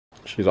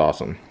She's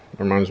awesome.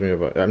 Reminds me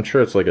of I'm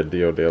sure it's like a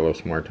Dio de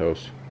los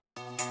Muertos.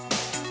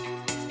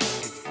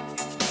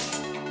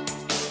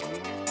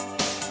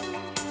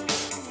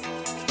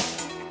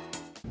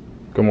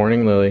 Good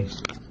morning, Lily.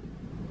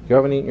 You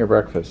haven't eaten your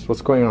breakfast.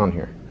 What's going on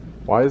here?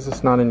 Why is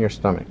this not in your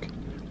stomach?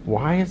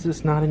 Why is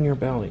this not in your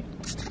belly?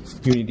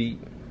 You need to eat.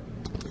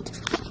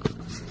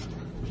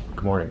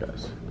 Good morning,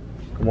 guys.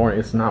 Good morning.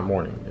 It's not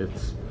morning.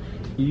 It's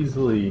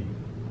easily,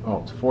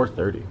 oh, it's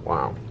 4:30.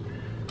 Wow.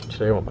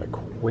 Today went by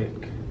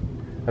quick.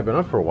 I've been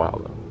up for a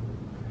while,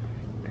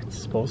 though. It's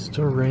supposed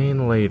to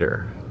rain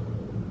later,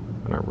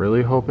 and I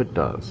really hope it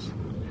does.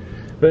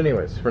 But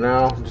anyways, for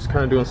now, I'm just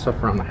kind of doing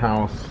stuff around the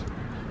house.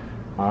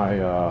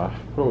 I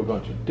put a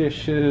bunch of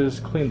dishes,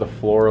 cleaned the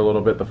floor a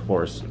little bit. The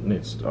floor is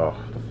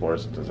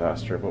a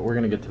disaster, but we're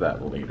gonna get to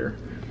that later.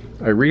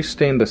 I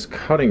restained this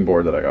cutting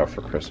board that I got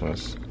for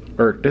Christmas.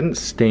 Or didn't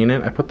stain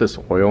it, I put this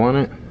oil on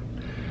it.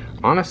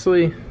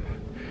 Honestly,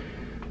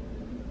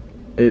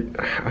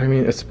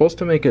 it's supposed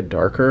to make it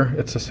darker.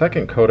 It's the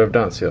second coat I've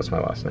done. See, that's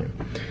my last name.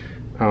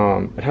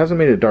 It hasn't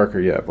made it darker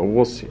yet, but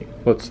we'll see.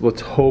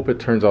 Let's hope it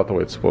turns out the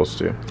way it's supposed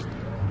to.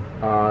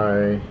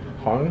 I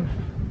hung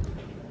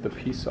the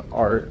piece of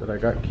art that I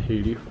got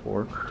Katie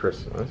for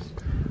Christmas.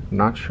 I'm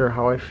not sure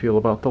how I feel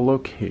about the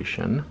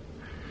location.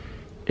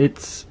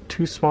 It's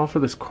too small for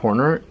this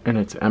corner and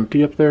it's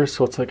empty up there,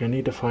 so it's like I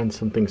need to find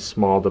something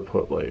small to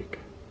put like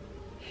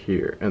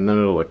here, and then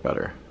it'll look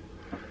better.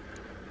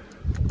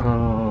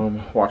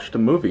 Watched a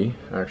movie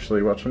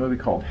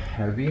called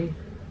Heavy.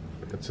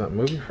 It's a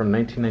movie from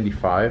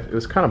 1995. It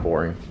was kind of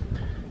boring.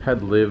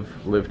 Had Liv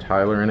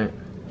Tyler in it.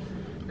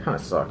 Kind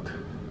of sucked.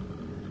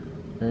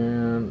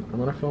 And I'm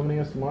gonna film an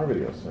ASMR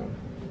video soon.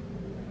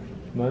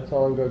 And that's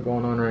all I've got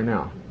going on right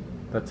now.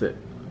 That's it.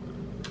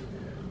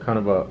 Kind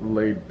of a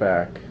laid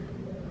back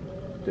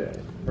day.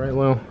 Right,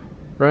 Lil?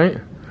 Right?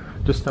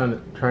 Just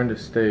trying to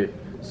stay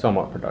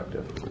somewhat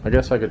productive. I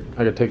guess I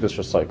could take this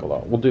recycle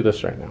out. We'll do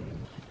this right now.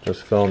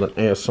 Just filmed an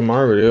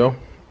ASMR video.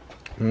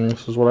 And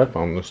this is what I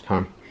found this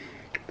time.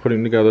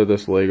 Putting together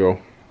this Lego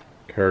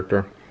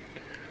character.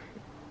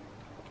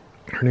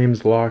 Her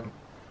name's La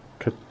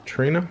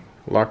Katina,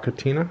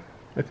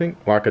 I think.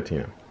 La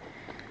Katina.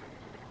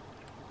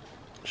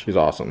 She's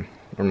awesome.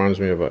 Reminds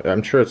me of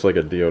I'm sure it's like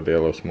a Dio de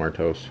los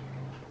Muertos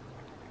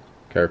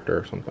character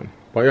or something.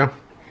 But yeah,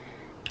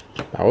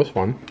 that was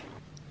fun.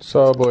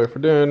 Subway for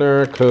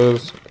dinner,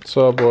 because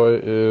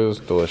Subway is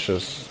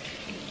delicious.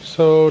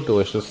 So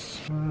delicious.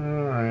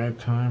 Alright,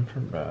 time for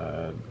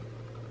bed.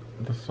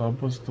 The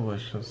sub was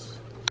delicious.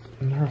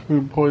 And her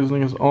food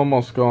poisoning is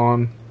almost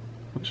gone,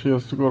 but she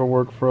has to go to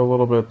work for a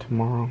little bit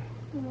tomorrow.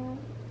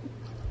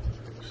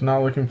 She's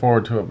not looking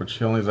forward to it, but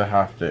she only has a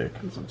half day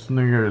because it's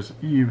New Year's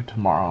Eve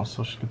tomorrow,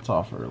 so she gets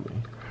off early.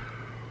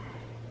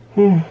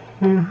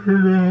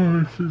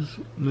 This is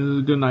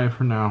a good night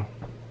for now.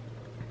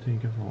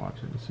 Thank you for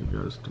watching. See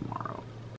you guys tomorrow.